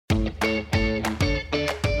Welcome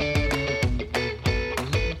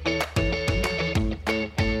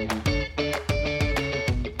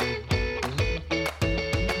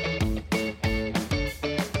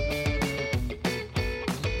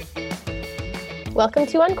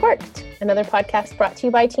to Uncorked, another podcast brought to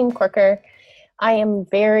you by Team Corker. I am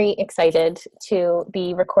very excited to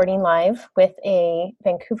be recording live with a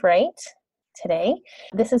Vancouverite today.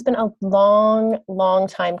 This has been a long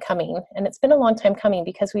time coming, and it's been a long time coming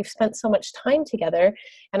because we've spent so much time together,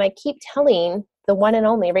 and I keep telling the one and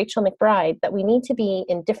only Rachel McBride that we need to be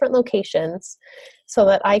in different locations so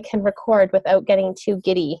that I can record without getting too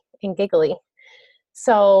giddy and giggly.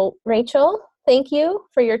 So, Rachel, thank you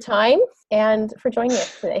for your time and for joining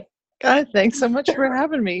us today. God, thanks so much for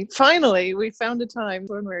having me. Finally, we found a time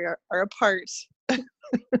when we are apart.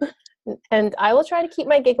 And I will try to keep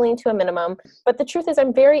my giggling to a minimum. But the truth is,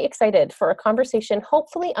 I'm very excited for a conversation,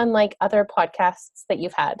 hopefully unlike other podcasts that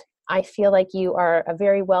you've had. I feel like you are a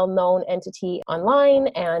very well-known entity online,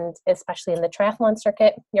 and especially in the triathlon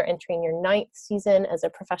circuit. You're entering your 9th season as a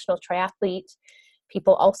professional triathlete.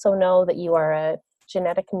 People also know that you are a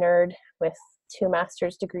genetic nerd with 2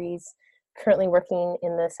 master's degrees, currently working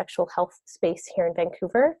in the sexual health space here in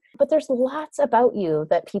Vancouver. But there's lots about you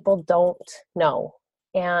that people don't know.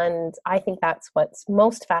 And I think that's what's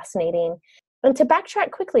most fascinating. And to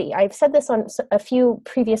backtrack quickly, I've said this on a few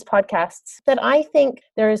previous podcasts, that I think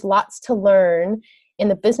there is lots to learn in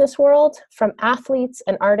the business world from athletes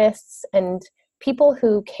and artists and people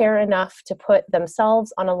who care enough to put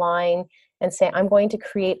themselves on a line and say, I'm going to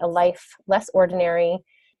create a life less ordinary,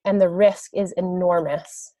 and the risk is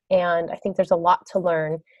enormous. And I think there's a lot to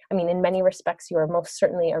learn. I mean, in many respects, you are most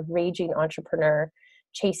certainly a raging entrepreneur,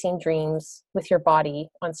 chasing dreams with your body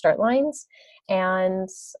on start lines. And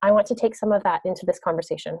I want to take some of that into this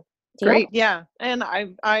conversation. Great. Yeah. And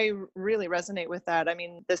I really resonate with that. I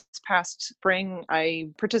mean, this past spring, I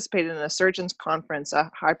participated in a surgeons conference,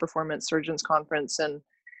 a high performance surgeons conference. And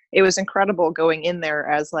it was incredible going in there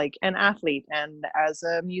as like an athlete and as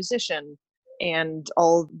a musician, and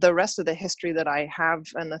all the rest of the history that I have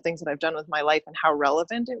and the things that I've done with my life and how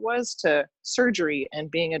relevant it was to surgery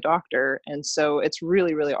and being a doctor. And so it's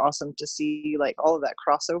really, really awesome to see like all of that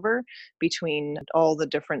crossover between all the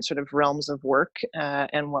different sort of realms of work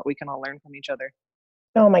and what we can all learn from each other.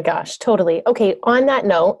 Oh my gosh, totally. Okay, on that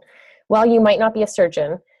note, while you might not be a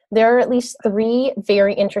surgeon, there are at least 3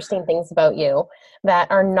 very interesting things about you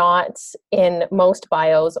that are not in most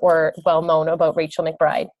bios or well known about Rachel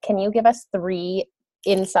McBride. Can you give us 3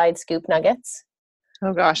 inside scoop nuggets?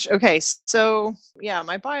 Oh gosh. Okay. So yeah,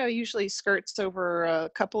 my bio usually skirts over a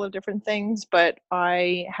couple of different things, but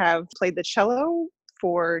I have played the cello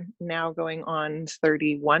for now going on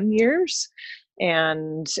 31 years.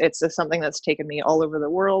 And it's something that's taken me all over the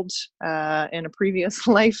world in a previous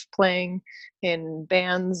life, playing in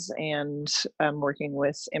bands and working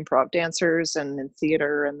with improv dancers and in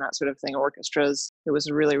theater and that sort of thing, orchestras. It was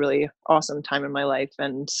a really, really awesome time in my life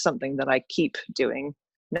and something that I keep doing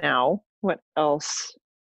now. What else?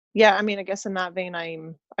 Yeah, I mean, I guess in that vein,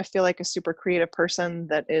 I feel like a super creative person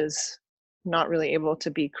that is not really able to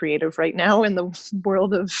be creative right now in the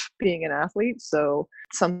world of being an athlete. So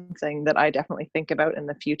something that I definitely think about in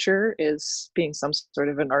the future is being some sort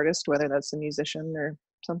of an artist, whether that's a musician or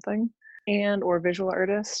something, and or visual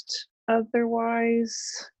artist. Otherwise,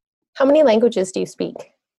 how many languages do you speak?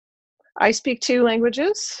 I speak 2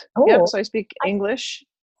 languages. Oh. Yeah, so I speak English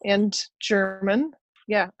and German.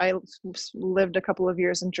 Yeah, I lived a couple of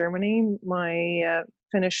years in Germany. I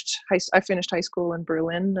finished high school in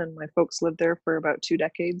Berlin, and my folks lived there for about 2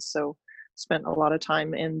 decades. So spent a lot of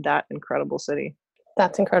time in that incredible city.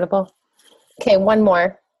 That's incredible. Okay, one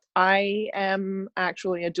more. I am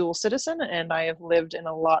actually a dual citizen, and I have lived in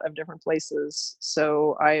a lot of different places.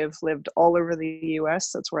 So I have lived all over the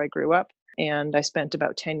US. That's where I grew up. And I spent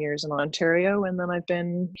about 10 years in Ontario, and then I've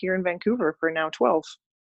been here in Vancouver for now 12.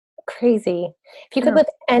 Crazy. If you could live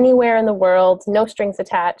anywhere in the world, no strings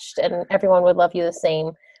attached, and everyone would love you the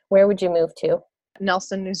same, where would you move to?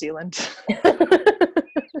 Nelson, New Zealand.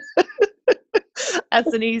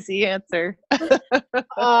 That's an easy answer.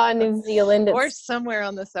 New Zealand. Or somewhere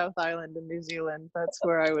on the South Island in New Zealand. That's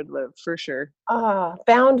where I would live for sure.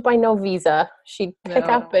 Bound by no visa. She'd pick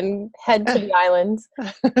up and head to the island.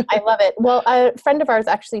 I love it. Well, a friend of ours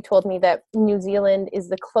actually told me that New Zealand is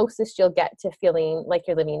the closest you'll get to feeling like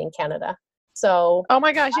you're living in Canada. So, oh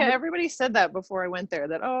my gosh, yeah, everybody said that before I went there,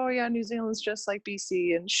 that, oh yeah, New Zealand's just like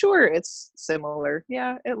BC, and sure, it's similar.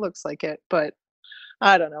 Yeah, it looks like it, but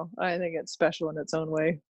I don't know. I think it's special in its own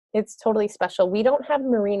way. It's totally special. We don't have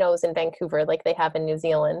merinos in Vancouver like they have in New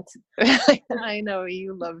Zealand. I know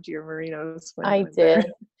you loved your merinos when you I went did.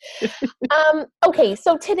 there. Okay,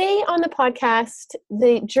 so today on the podcast,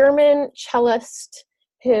 the German cellist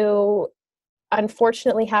who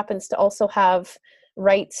unfortunately happens to also have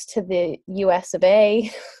rights to the US of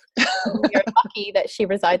A. We are lucky that she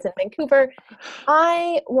resides in Vancouver.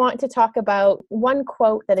 I want to talk about one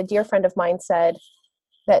quote that a dear friend of mine said,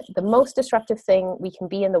 that the most disruptive thing we can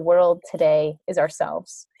be in the world today is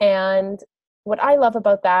ourselves. And what I love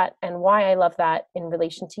about that, and why I love that in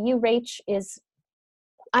relation to you, Rach, is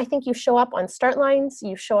I think you show up on start lines,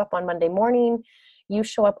 you show up on Monday morning, you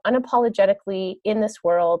show up unapologetically in this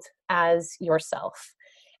world as yourself.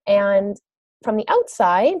 And from the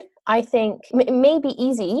outside, I think it may be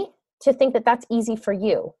easy to think that that's easy for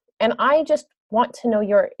you. And I just want to know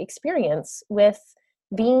your experience with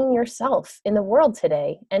being yourself in the world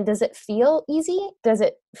today. And does it feel easy? Does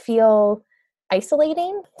it feel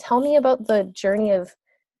isolating? Tell me about the journey of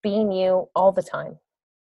being you all the time.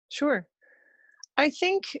 Sure. I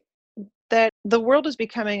think that the world is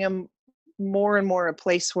becoming more and more a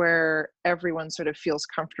place where everyone sort of feels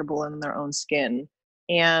comfortable in their own skin.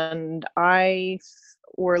 And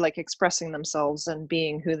or like expressing themselves and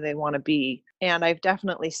being who they want to be. And I've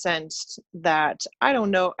definitely sensed that, I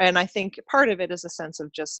don't know, and I think part of it is a sense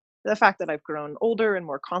of just the fact that I've grown older and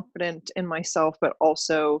more confident in myself, but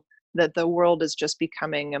also that the world is just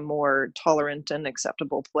becoming a more tolerant and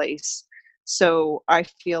acceptable place. So I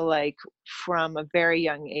feel like from a very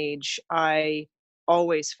young age, I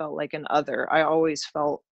always felt like an other. I always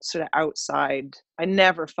felt sort of outside. I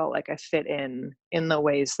never felt like I fit in the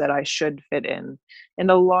ways that I should fit in. And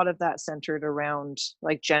a lot of that centered around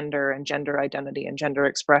like gender and gender identity and gender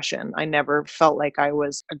expression. I never felt like I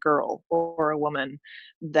was a girl or a woman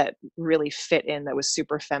that really fit in, that was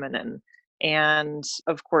super feminine. And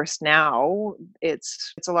of course now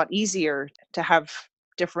it's a lot easier to have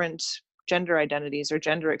different gender identities or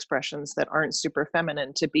gender expressions that aren't super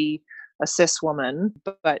feminine, to be a cis woman,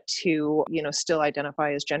 but to, still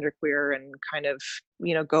identify as genderqueer and kind of,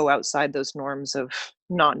 go outside those norms of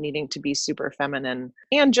not needing to be super feminine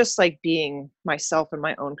and just like being myself and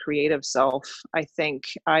my own creative self. I think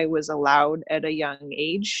I was allowed at a young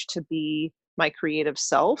age to be my creative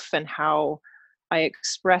self, and how I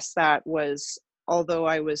expressed that was, although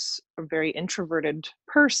I was a very introverted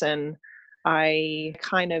person, I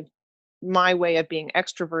kind of, my way of being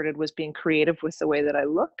extroverted was being creative with the way that I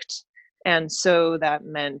looked. And so that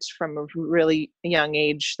meant from a really young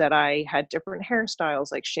age that I had different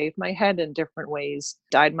hairstyles, like shaved my head in different ways,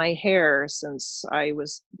 dyed my hair since I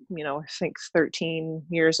was, I think 13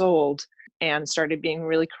 years old, and started being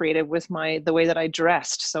really creative with the way that I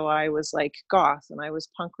dressed. So I was like goth, and I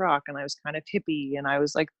was punk rock, and I was kind of hippie, and I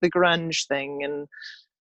was like the grunge thing. And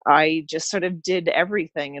I just sort of did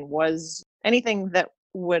everything and was anything that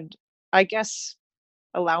would, I guess,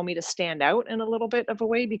 allow me to stand out in a little bit of a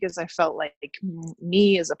way, because I felt like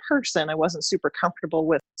me as a person, I wasn't super comfortable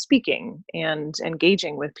with speaking and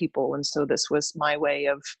engaging with people. And so this was my way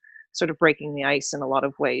of sort of breaking the ice in a lot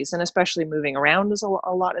of ways. And especially moving around as a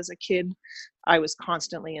lot as a kid, I was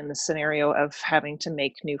constantly in the scenario of having to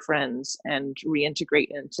make new friends and reintegrate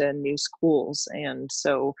into new schools. And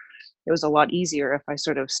so it was a lot easier if I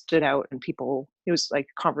sort of stood out and it was like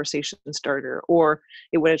a conversation starter, or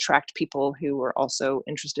it would attract people who were also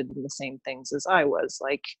interested in the same things as I was,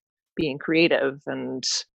 like being creative and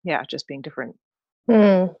just being different.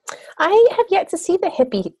 I have yet to see the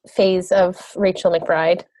hippie phase of Rachel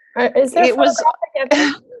McBride. Is there It was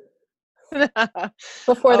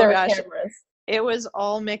before oh there were gosh, cameras? it was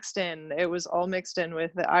all mixed in. It was all mixed in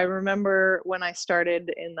with it. I remember when I started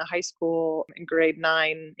in the high school in grade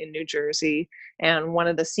 9 in New Jersey, and one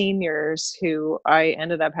of the seniors who I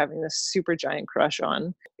ended up having this super giant crush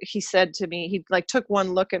on, he said to me, he like took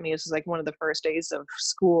one look at me. This was like one of the first days of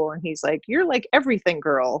school, and he's like, "You're like everything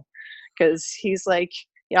girl." Because he's like,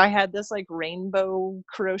 I had this like rainbow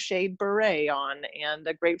crocheted beret on, and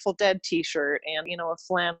a Grateful Dead t-shirt, and a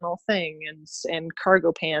flannel thing, and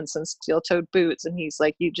cargo pants and steel-toed boots, and he's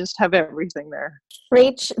like, you just have everything there.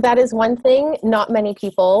 Rach, that is one thing not many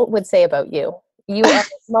people would say about you. You are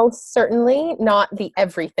most certainly not the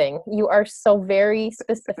everything. You are so very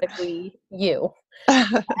specifically you.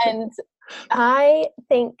 And I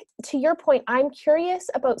think, to your point, I'm curious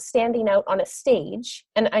about standing out on a stage.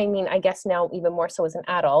 And I mean, I guess now even more so as an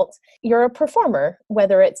adult, you're a performer,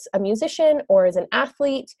 whether it's a musician or as an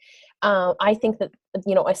athlete. I think that,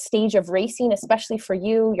 a stage of racing, especially for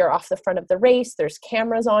you, you're off the front of the race. There's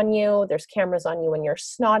cameras on you. There's cameras on you when you're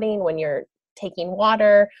snotting, when you're taking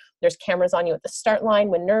water. There's cameras on you at the start line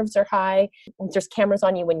when nerves are high. There's cameras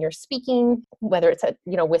on you when you're speaking, whether it's at,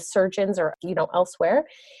 with surgeons or, elsewhere.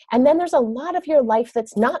 And then there's a lot of your life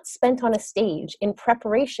that's not spent on a stage in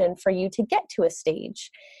preparation for you to get to a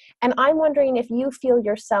stage. And I'm wondering if you feel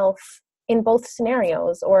yourself in both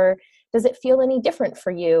scenarios, or does it feel any different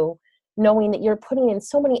for you knowing that you're putting in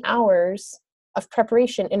so many hours of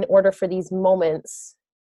preparation in order for these moments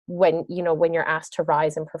when you're asked to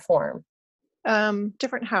rise and perform?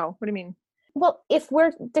 Different how? What do you mean? Well, if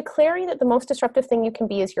we're declaring that the most disruptive thing you can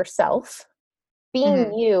be is yourself,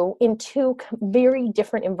 being you in two very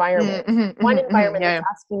different environments, one environment that's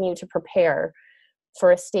asking you to prepare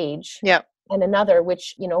for a stage, and another,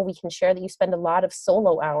 which, we can share that you spend a lot of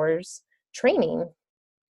solo hours training.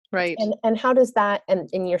 Right. And how does that,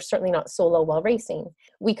 and you're certainly not solo while racing.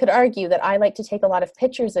 We could argue that I like to take a lot of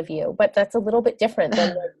pictures of you, but that's a little bit different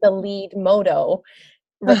than the lead moto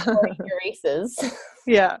recording your races.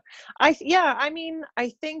 I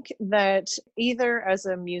think that either as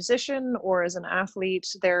a musician or as an athlete,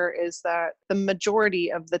 there is that the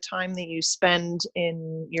majority of the time that you spend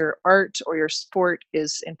in your art or your sport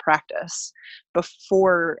is in practice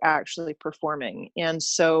before actually performing. And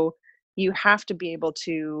so you have to be able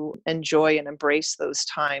to enjoy and embrace those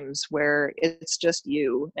times where it's just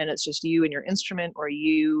you, and it's just you and your instrument, or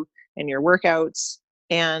you and your workouts.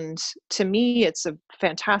 And to me, it's a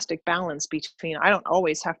fantastic balance between, I don't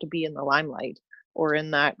always have to be in the limelight or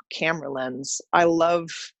in that camera lens. I love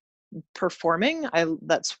performing.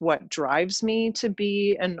 That's what drives me to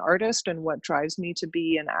be an artist and what drives me to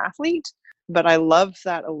be an athlete. But I love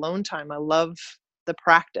that alone time. I love the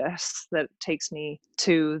practice that takes me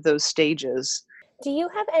to those stages. Do you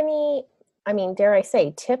have any, dare I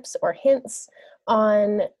say, tips or hints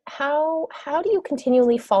on how do you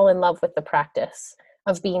continually fall in love with the practice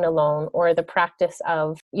of being alone, or the practice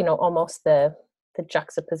of, almost the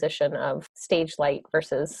juxtaposition of stage light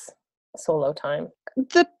versus solo time?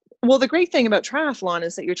 The great thing about triathlon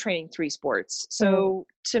is that you're training 3 sports. So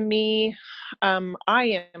to me,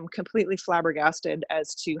 I am completely flabbergasted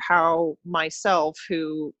as to how myself,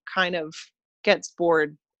 who kind of gets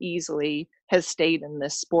bored easily, has stayed in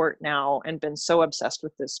this sport now and been so obsessed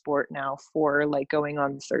with this sport now for like going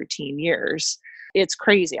on 13 years. It's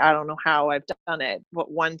crazy. I don't know how I've done it.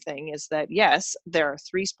 But one thing is that, yes, there are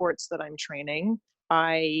 3 sports that I'm training.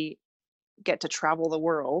 I get to travel the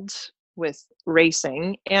world with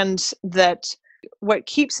racing, and that what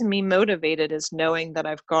keeps me motivated is knowing that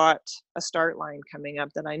I've got a start line coming up,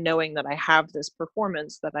 knowing that I have this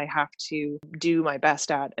performance that I have to do my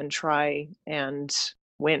best at and try and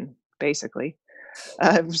win, basically.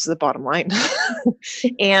 Is the bottom line.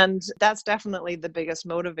 And that's definitely the biggest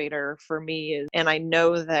motivator for me. And I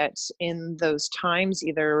know that in those times,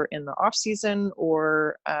 either in the off season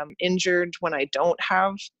or injured, when I don't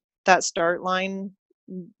have that start line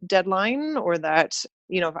deadline, or that,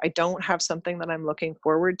 if I don't have something that I'm looking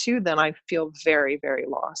forward to, then I feel very, very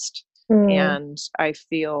lost. And I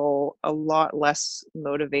feel a lot less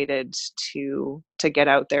motivated to get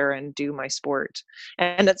out there and do my sport.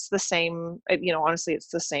 And it's the same, honestly, it's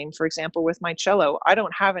the same, for example, with my cello. I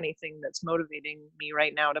don't have anything that's motivating me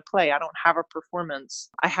right now to play. I don't have a performance.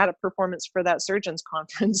 I had a performance for that surgeon's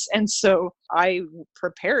conference. And so I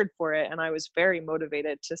prepared for it, and I was very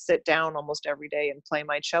motivated to sit down almost every day and play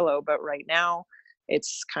my cello. But right now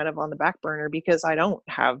it's kind of on the back burner because I don't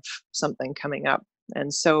have something coming up.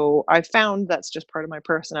 And so I found that's just part of my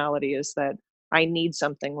personality, is that I need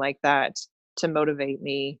something like that to motivate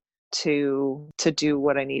me to do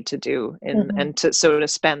what I need to do, and to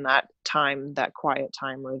spend that time, that quiet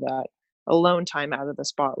time, or that alone time out of the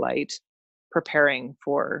spotlight, preparing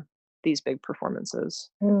for these big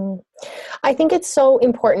performances. I think it's so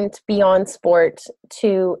important beyond sport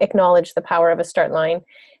to acknowledge the power of a start line.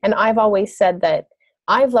 And I've always said that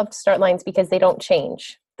I've loved start lines because they don't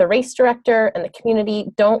change. The race director and the community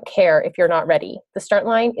don't care if you're not ready. The start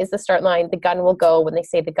line is the start line. The gun will go when they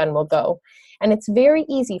say the gun will go. And it's very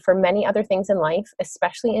easy for many other things in life,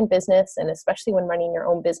 especially in business and especially when running your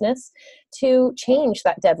own business, to change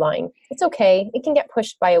that deadline. It's okay. It can get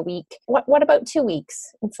pushed by a week. What about 2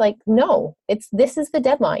 weeks? It's like, no, this is the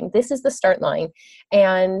deadline. This is the start line.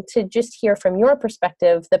 And to just hear from your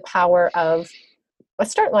perspective, the power of a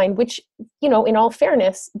start line, which, in all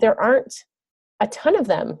fairness, there aren't a ton of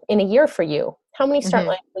them in a year for you. How many start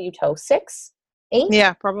lines will you tow? 6, 8?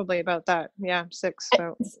 Yeah, probably about that. Yeah, 6.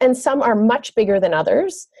 So. And some are much bigger than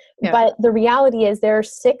others. Yeah. But the reality is there are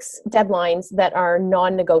 6 deadlines that are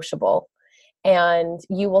non-negotiable, and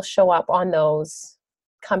you will show up on those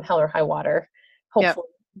come hell or high water, hopefully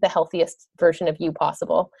the healthiest version of you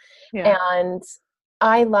possible. Yeah. And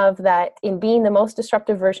I love that in being the most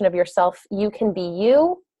disruptive version of yourself, you can be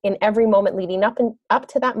you in every moment leading up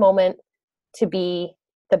to that moment to be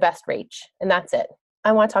the best Rach. And that's it.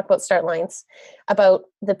 I want to talk about start lines, about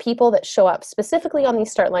the people that show up specifically on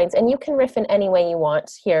these start lines. And you can riff in any way you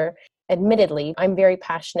want here. Admittedly, I'm very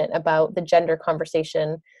passionate about the gender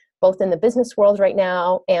conversation, both in the business world right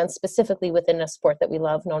now and specifically within a sport that we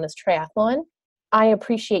love known as triathlon. I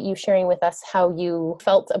appreciate you sharing with us how you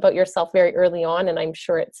felt about yourself very early on, and I'm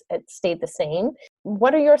sure it stayed the same.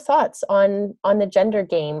 What are your thoughts on the gender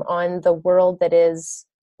game, on the world that is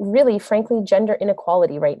really, frankly, gender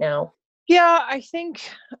inequality right now? Yeah, I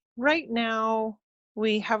think right now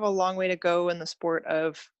we have a long way to go in the sport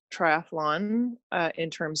of triathlon in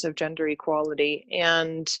terms of gender equality.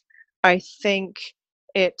 And I think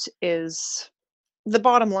it is the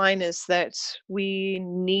bottom line is that we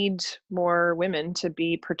need more women to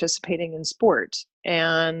be participating in sport.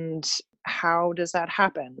 And how does that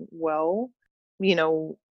happen? Well, you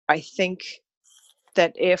know, I think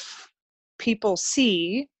that if people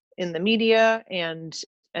see in the media and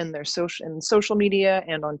their social media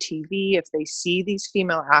and on TV, if they see these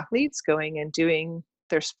female athletes going and doing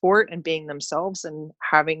their sport and being themselves and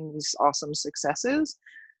having these awesome successes,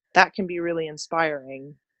 that can be really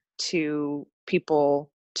inspiring to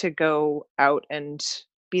people to go out and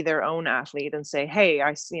be their own athlete and say, hey,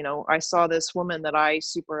 I saw this woman that I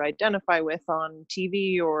super identify with on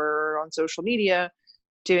TV or on social media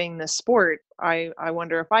doing this sport. I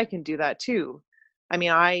wonder if I can do that too. I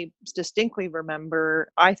mean, I distinctly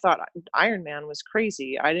remember I thought Ironman was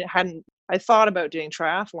crazy. I thought about doing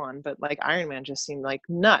triathlon, but like Ironman just seemed like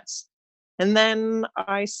nuts. And then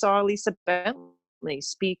I saw Lisa Bentley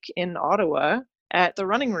speak in Ottawa at the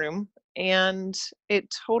running room, and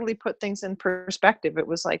it totally put things in perspective. It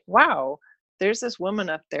was like, wow, there's this woman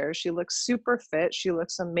up there. She looks super fit. She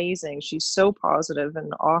looks amazing. She's so positive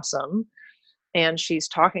and awesome. And she's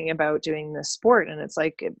talking about doing this sport. And it's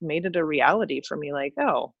like, it made it a reality for me. Like,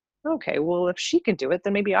 oh, okay, well, if she can do it,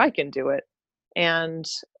 then maybe I can do it. And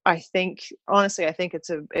I think, honestly, I think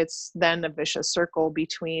it's then a vicious circle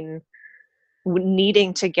between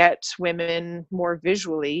needing to get women more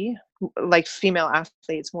visually, like female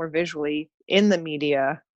athletes more visually in the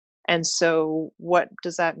media. And so what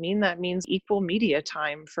does that mean? That means equal media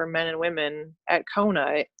time for men and women at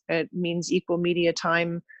Kona. It means equal media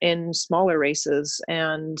time in smaller races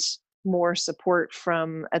and more support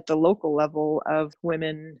from at the local level of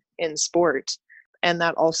women in sport. And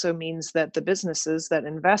that also means that the businesses that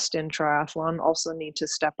invest in triathlon also need to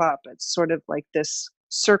step up. It's sort of like this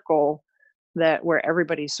circle that where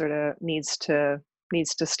everybody sort of needs to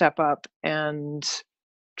step up and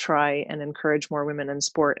try and encourage more women in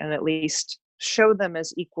sport and at least show them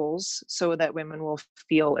as equals so that women will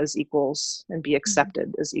feel as equals and be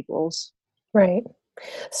accepted as equals. Right.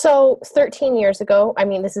 So 13 years ago, I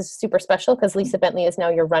mean, this is super special because Lisa Bentley is now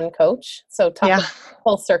your run coach. So talk Yeah. about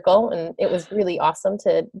full circle. And it was really awesome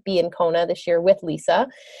to be in Kona this year with Lisa,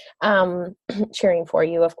 cheering for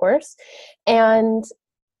you, of course. And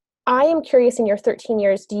I am curious, in your 13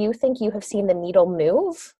 years, do you think you have seen the needle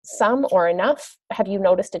move some or enough? Have you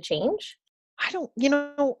noticed a change?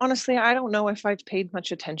 Honestly, I don't know if I've paid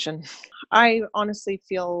much attention. I honestly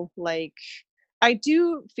feel like I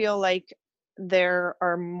do feel like there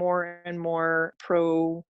are more and more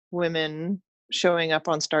pro women showing up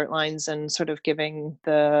on start lines and sort of giving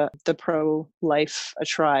the pro life a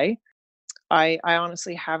try. I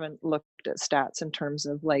honestly haven't looked at stats in terms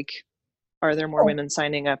of like, are there more Oh, women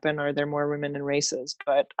signing up and are there more women in races?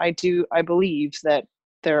 But I believe that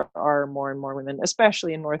there are more and more women,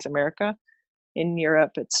 especially in North America. In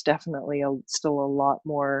Europe, it's definitely still a lot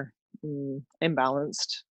more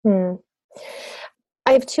imbalanced. hmm.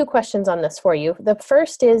 I have two questions on this for you. The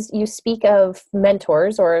first is, you speak of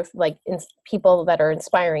mentors or of like people that are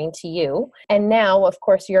inspiring to you. And now, of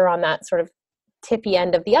course, you're on that sort of tippy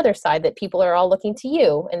end of the other side, that people are all looking to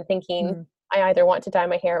you and thinking, Mm. I either want to dye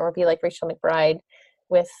my hair or be like Rachel McBride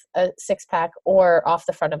with a six pack or off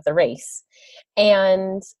the front of the race.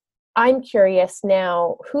 And I'm curious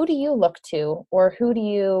now, who do you look to, or who do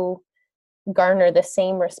you garner the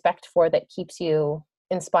same respect for that keeps you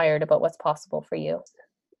inspired about what's possible for you?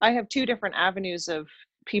 I have two different avenues of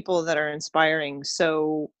people that are inspiring.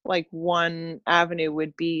 So, like, one avenue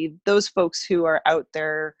would be those folks who are out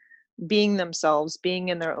there being themselves, being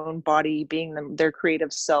in their own body, being their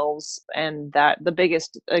creative selves. And that the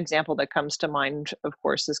biggest example that comes to mind, of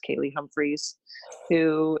course, is Kaylee Humphreys,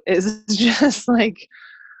 who is just like,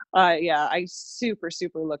 yeah, I super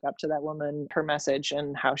look up to that woman. Her message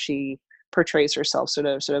and how she portrays herself sort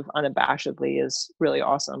of unabashedly is really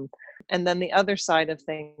awesome. And then the other side of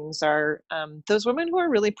things are those women who are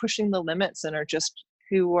really pushing the limits and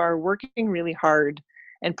who are working really hard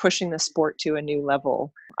and pushing the sport to a new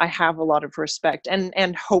level. I have a lot of respect,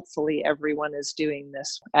 and hopefully everyone is doing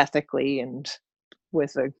this ethically and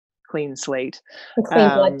with a clean slate. A clean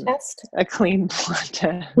blood test. A clean blood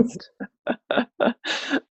test.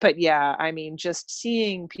 But yeah, I mean, just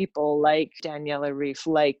seeing people like Daniela Reef,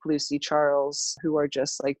 like Lucy Charles, who are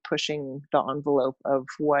just like pushing the envelope of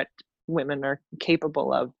what women are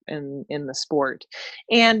capable of in the sport,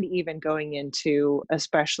 and even going into,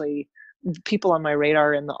 especially people on my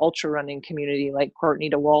radar in the ultra running community, like Courtney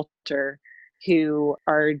DeWalter, who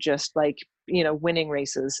are just like, winning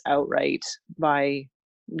races outright by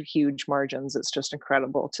huge margins. It's just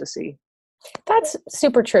incredible to see. That's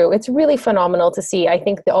super true. It's really phenomenal to see. I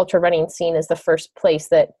think the ultra running scene is the first place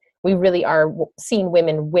that we really are seeing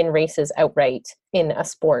women win races outright in a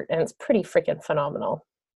sport, and it's pretty freaking phenomenal.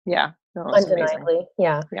 Yeah, no, it's undeniably amazing.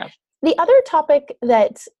 Yeah. Yeah. The other topic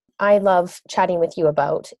that I love chatting with you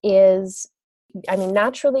about is, I mean,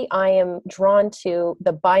 naturally I am drawn to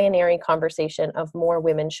the binary conversation of more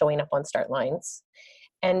women showing up on start lines.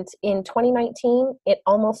 And in 2019, it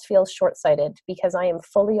almost feels short-sighted because I am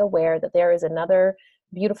fully aware that there is another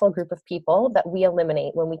beautiful group of people that we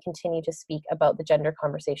eliminate when we continue to speak about the gender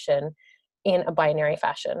conversation in a binary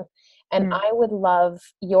fashion. And I would love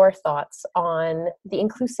your thoughts on the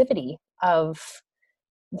inclusivity of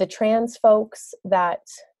the trans folks that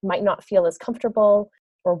might not feel as comfortable,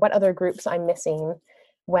 or what other groups I'm missing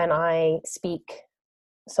when I speak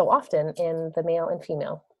so often in the male and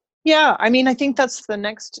female. Yeah, I mean, I think that's the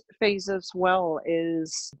next phase as well,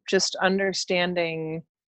 is just understanding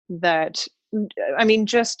that, I mean,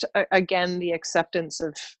 just again, the acceptance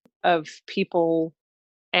of people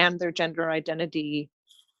and their gender identity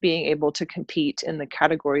being able to compete in the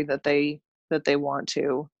category that they want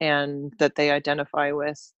to and that they identify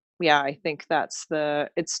with. Yeah, I think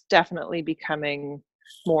it's definitely becoming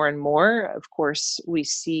more and more. Of course, we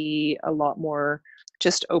see a lot more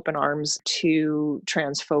just open arms to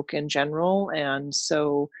trans folk in general, and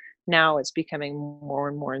so now it's becoming more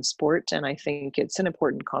and more in sport, and I think it's an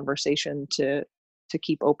important conversation to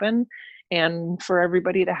keep open and for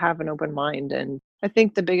everybody to have an open mind. And I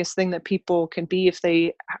think the biggest thing that people can be, if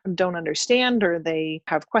they don't understand or they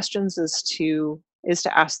have questions, is to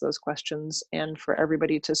ask those questions, and for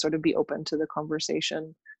everybody to sort of be open to the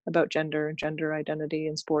conversation about gender identity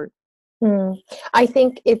in sport. I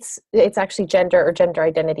think it's actually gender or gender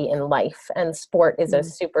identity in life, and sport is a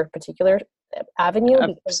super particular avenue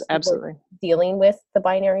because Absolutely. we're dealing with the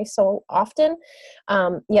binary so often.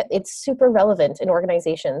 Yet it's super relevant in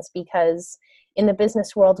organizations, because in the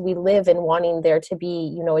business world we live in wanting there to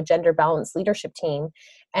be, a gender balanced leadership team,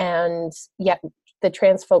 and yet the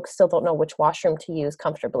trans folks still don't know which washroom to use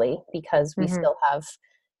comfortably because we still have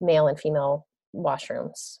male and female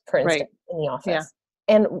washrooms, for instance, in the office. Yeah.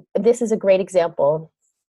 And this is a great example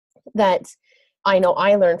that I know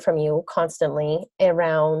I learn from you constantly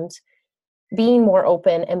around being more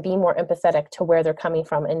open and being more empathetic to where they're coming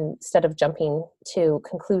from, instead of jumping to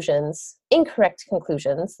incorrect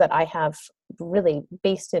conclusions that I have really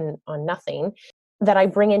based on nothing, that I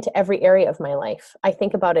bring into every area of my life. I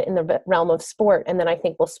think about it in the realm of sport, and then I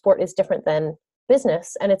think, well, sport is different than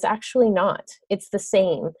business, and it's actually not. It's the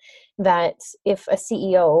same. That if a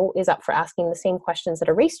CEO is up for asking the same questions that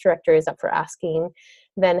a race director is up for asking,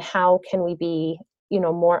 then how can we be,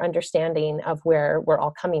 more understanding of where we're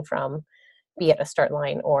all coming from, be it a start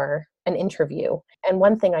line or an interview. And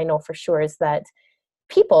one thing I know for sure is that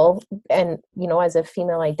people, and as a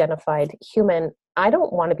female identified human, I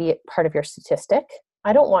don't want to be part of your statistic.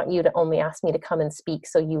 I don't want you to only ask me to come and speak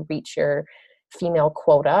so you reach your female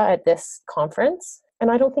quota at this conference.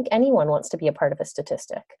 And I don't think anyone wants to be a part of a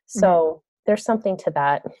statistic. So there's something to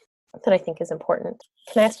that I think is important.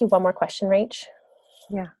 Can I ask you one more question, Rach?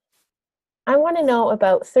 Yeah. I want to know,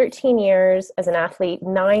 about 13 years as an athlete,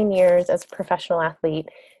 9 years as a professional athlete,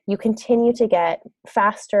 you continue to get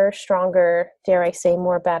faster, stronger, dare I say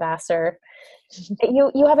more badasser.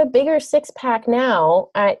 You have a bigger six-pack now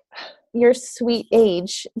at your sweet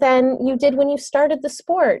age than you did when you started the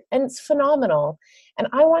sport, and it's phenomenal. And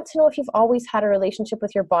I want to know if you've always had a relationship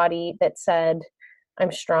with your body that said,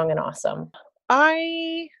 I'm strong and awesome.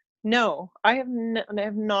 No, I have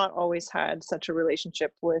not always had such a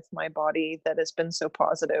relationship with my body that has been so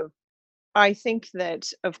positive. I think that,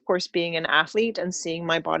 of course, being an athlete and seeing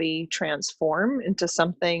my body transform into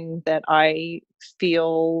something that I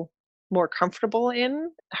feel more comfortable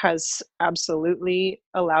in has absolutely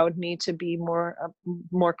allowed me to be more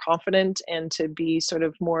confident, and to be sort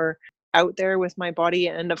of more out there with my body.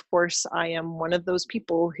 And of course, I am one of those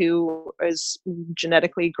people who is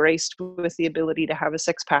genetically graced with the ability to have a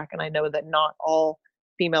six pack. And I know that not all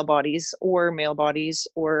female bodies or male bodies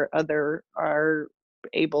or other are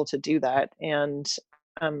able to do that. And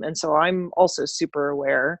so I'm also super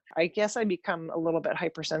aware. I guess I become a little bit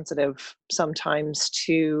hypersensitive sometimes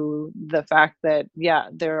to the fact that, yeah,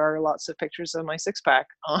 there are lots of pictures of my six pack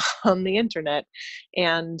on the internet,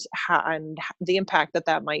 and the impact that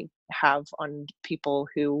that might have on people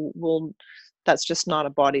who will, that's just not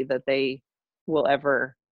a body that they will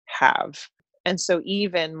ever have. And so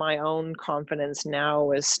even my own confidence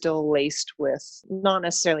now is still laced with not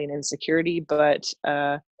necessarily an insecurity, but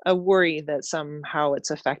a worry that somehow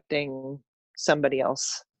it's affecting somebody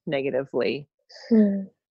else negatively. Mm.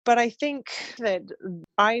 But I think that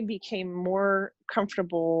I became more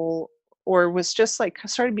comfortable, or was just like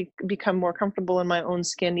started to become more comfortable in my own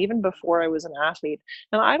skin even before I was an athlete.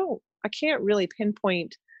 And I can't really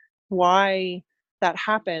pinpoint why that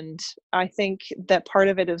happened. I think that part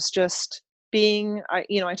of it is just being,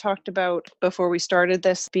 I talked about before we started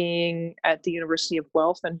this, being at the University of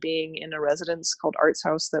Guelph and being in a residence called Arts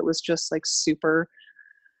House that was just like super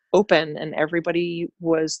open, and everybody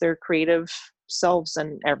was their creative selves,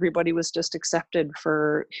 and everybody was just accepted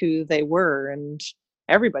for who they were, and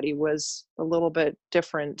everybody was a little bit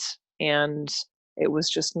different, and it was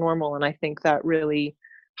just normal. And I think that really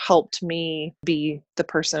helped me be the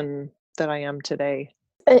person that I am today.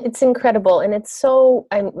 It's incredible. And it's so,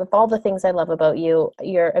 with all the things I love about you,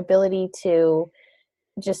 your ability to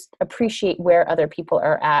just appreciate where other people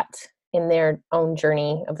are at in their own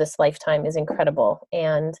journey of this lifetime is incredible.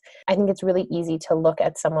 And I think it's really easy to look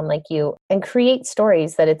at someone like you and create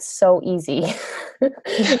stories that it's so easy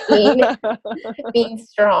being, being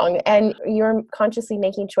strong. And you're consciously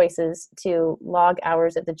making choices to log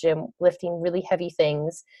hours at the gym, lifting really heavy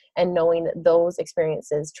things, and knowing that those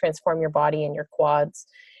experiences transform your body and your quads,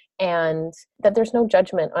 and that there's no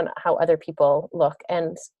judgment on how other people look.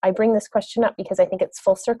 And I bring this question up because I think it's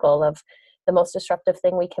full circle of the most disruptive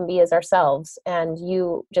thing we can be as ourselves. And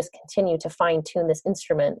you just continue to fine tune this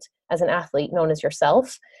instrument as an athlete known as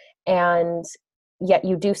yourself. And yet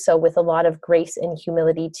you do so with a lot of grace and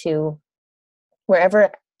humility to wherever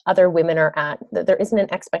other women are at. That there isn't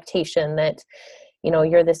an expectation that,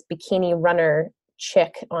 you're this bikini runner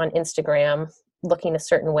chick on Instagram looking a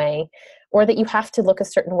certain way, or that you have to look a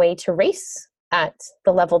certain way to race at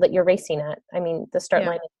the level that you're racing at. I mean, the start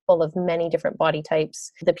line is full of many different body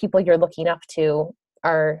types. The people you're looking up to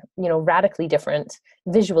are, radically different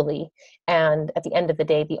visually. And at the end of the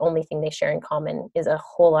day, the only thing they share in common is a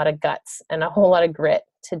whole lot of guts and a whole lot of grit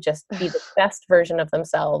to just be the best version of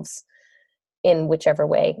themselves in whichever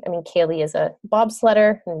way. I mean, Kaylee is a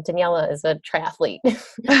bobsledder and Daniela is a triathlete.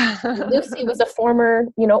 Lucy was a former,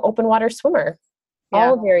 open water swimmer.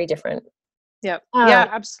 All very different. Yeah. Yeah,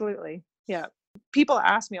 absolutely. Yeah. People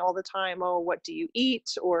ask me all the time, "Oh, what do you eat?"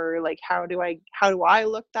 Or like, how do I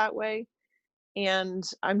look that way?" And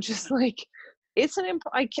I'm just like,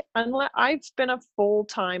 unless I've been a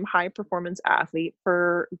full-time high performance athlete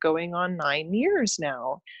for going on 9 years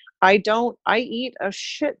now. I eat a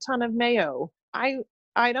shit ton of mayo. I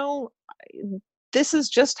don't, this is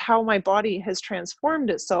just how my body has transformed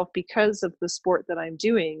itself because of the sport that I'm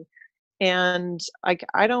doing. And I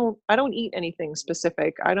don't eat anything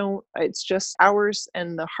specific. It's just hours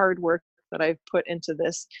and the hard work that I've put into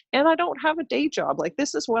this. And I don't have a day job. Like,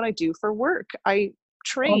 this is what I do for work. I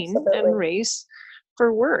train and race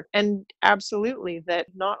for work. And absolutely that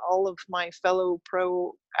not all of my fellow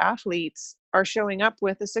pro athletes are showing up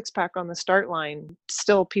with a six pack on the start line.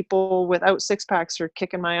 Still, people without six packs are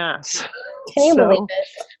kicking my ass. Can you believe it?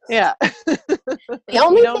 Yeah.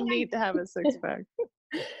 You don't need to have a six pack.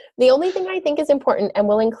 The only thing I think is important, and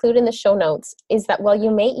we'll include in the show notes, is that while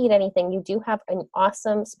you may eat anything, you do have an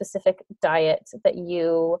awesome specific diet that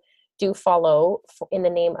you do follow in the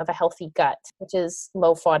name of a healthy gut, which is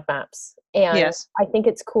low FODMAPs. And I think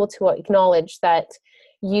it's cool to acknowledge that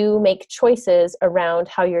you make choices around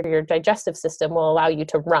how your digestive system will allow you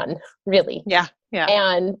to run, really. Yeah. Yeah.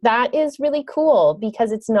 And that is really cool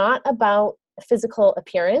because it's not about physical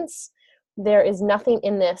appearance. There is nothing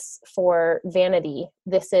in this for vanity.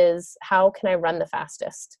 This is, how can I run the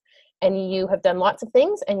fastest? And you have done lots of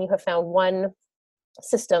things and you have found one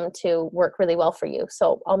system to work really well for you.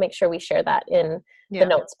 So I'll make sure we share that in the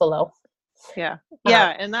notes below. Yeah.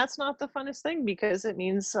 Yeah. And that's not the funnest thing because it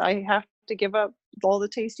means I have to give up all the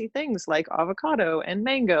tasty things like avocado and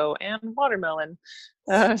mango and watermelon.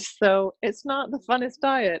 So it's not the funnest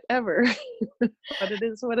diet ever, but it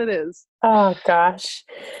is what it is. Oh gosh.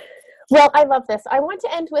 Well, I love this. I want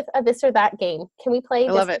to end with a this or that game. Can we play I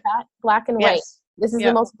this love or it. that? Black and white. Yes. This is the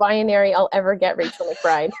Yep. most binary I'll ever get, Rachel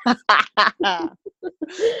McBride.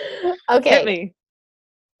 Hit Okay. me.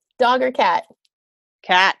 Dog or cat?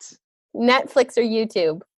 Cat. Netflix or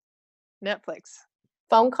YouTube? Netflix.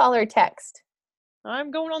 Phone call or text?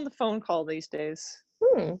 I'm going on the phone call these days.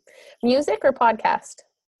 Music or podcast?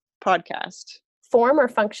 Podcast. Form or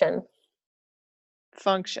function?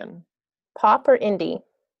 Function. Pop or indie?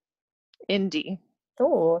 Indie.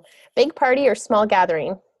 Oh, big party or small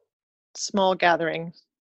gathering? Small gathering.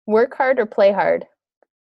 Work hard or play hard?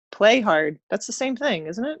 Play hard. That's the same thing,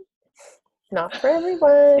 isn't it? Not for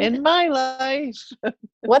everyone. In my life.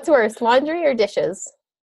 What's worse, laundry or dishes?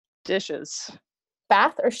 Dishes.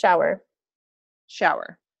 Bath or shower?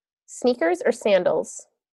 Shower. Sneakers or sandals?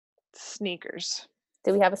 Sneakers.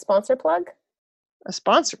 Do we have a sponsor plug? A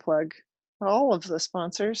sponsor plug. All of the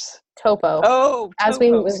sponsors. Topo. Oh, As we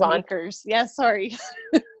Topo move on. sneakers. Yeah, sorry.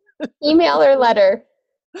 Email or letter?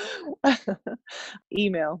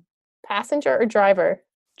 Email. Passenger or driver?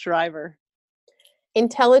 Driver.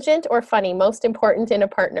 Intelligent or funny? Most important in a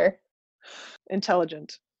partner?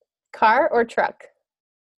 Intelligent. Car or truck?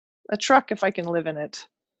 A truck if I can live in it.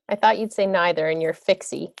 I thought you'd say neither and you're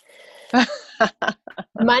fixie.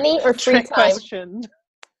 Money or free Trick time? question.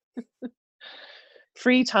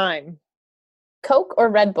 Free time. Coke or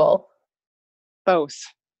Red Bull? Both.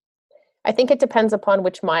 I think it depends upon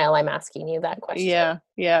which mile I'm asking you that question.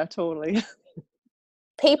 Yeah, totally.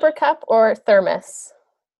 Paper cup or thermos?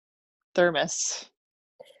 Thermos.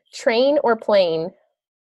 Train or plane?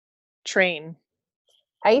 Train.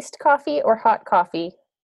 Iced coffee or hot coffee?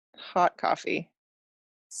 Hot coffee.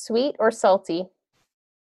 Sweet or salty?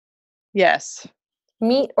 Yes.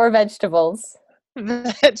 Meat or vegetables?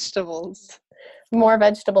 Vegetables. More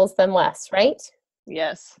vegetables than less, right?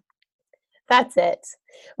 Yes. That's it.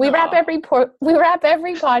 We wrap every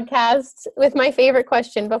podcast with my favorite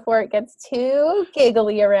question before it gets too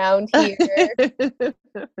giggly around here.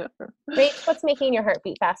 Rach, what's making your heart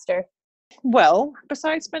beat faster? Well,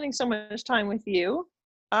 besides spending so much time with you,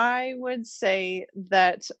 I would say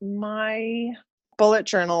that my bullet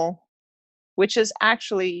journal, which is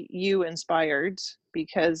actually you inspired,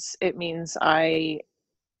 because it means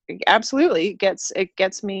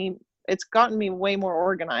it's gotten me way more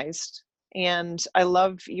organized. And I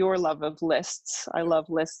love your love of lists. I love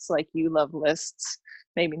lists like you love lists,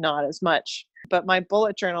 maybe not as much. But my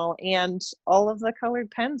bullet journal and all of the colored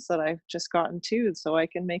pens that I've just gotten too, so I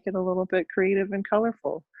can make it a little bit creative and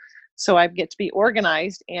colorful. So I get to be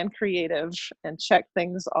organized and creative and check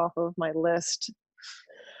things off of my list.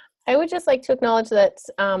 I would just like to acknowledge that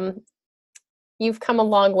you've come a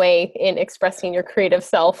long way in expressing your creative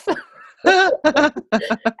self. And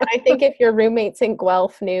I think if your roommates in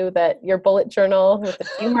Guelph knew that your bullet journal with a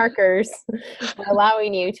few markers were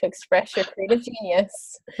allowing you to express your creative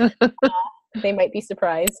genius, they might be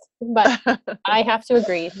surprised. But I have to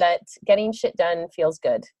agree that getting shit done feels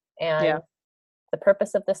good. And the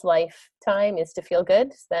purpose of this lifetime is to feel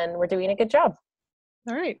good. Then we're doing a good job.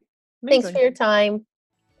 All right. Amazing. Thanks for your time.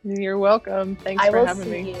 You're welcome. Thanks for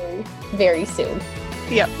having me. I will see you very soon.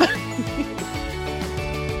 Yep.